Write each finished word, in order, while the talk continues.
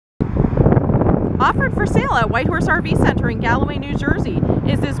Offered for sale at Whitehorse RV Center in Galloway, New Jersey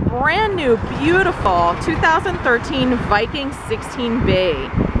is this brand new, beautiful 2013 Viking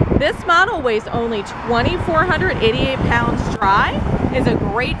 16B. This model weighs only 2,488 pounds dry, is a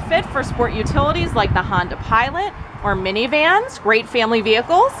great fit for sport utilities like the Honda Pilot or minivans, great family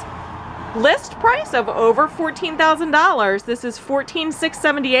vehicles. List price of over $14,000. This is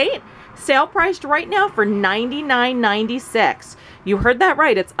 $14,678. Sale priced right now for $99.96. You heard that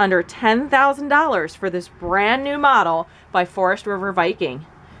right. It's under $10,000 for this brand new model by Forest River Viking.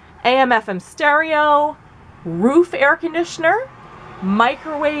 AM/FM stereo, roof air conditioner,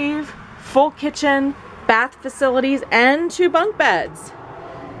 microwave, full kitchen, bath facilities, and 2 bunk beds.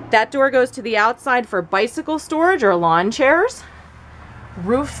 That door goes to the outside for bicycle storage or lawn chairs.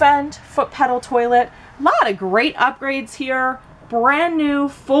 Roof vent, foot pedal toilet, a lot of great upgrades here. Brand new,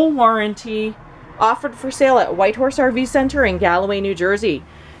 full warranty, offered for sale at Whitehorse RV Center in Galloway, New Jersey.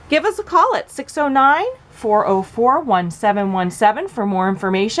 Give us a call at 609-404-1717 for more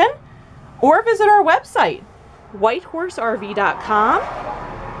information, or visit our website,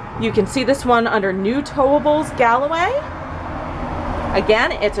 whitehorserv.com. You can see this one under New Towables Galloway.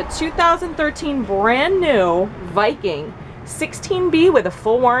 Again, it's a 2013 brand new Viking 16B with a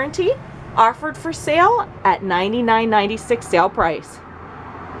full warranty, offered for sale at $99.96 sale price.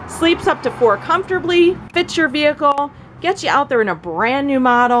 Sleeps up to 4 comfortably, fits your vehicle, gets you out there in a brand new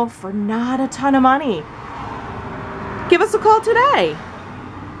model for not a ton of money. Give us a call today.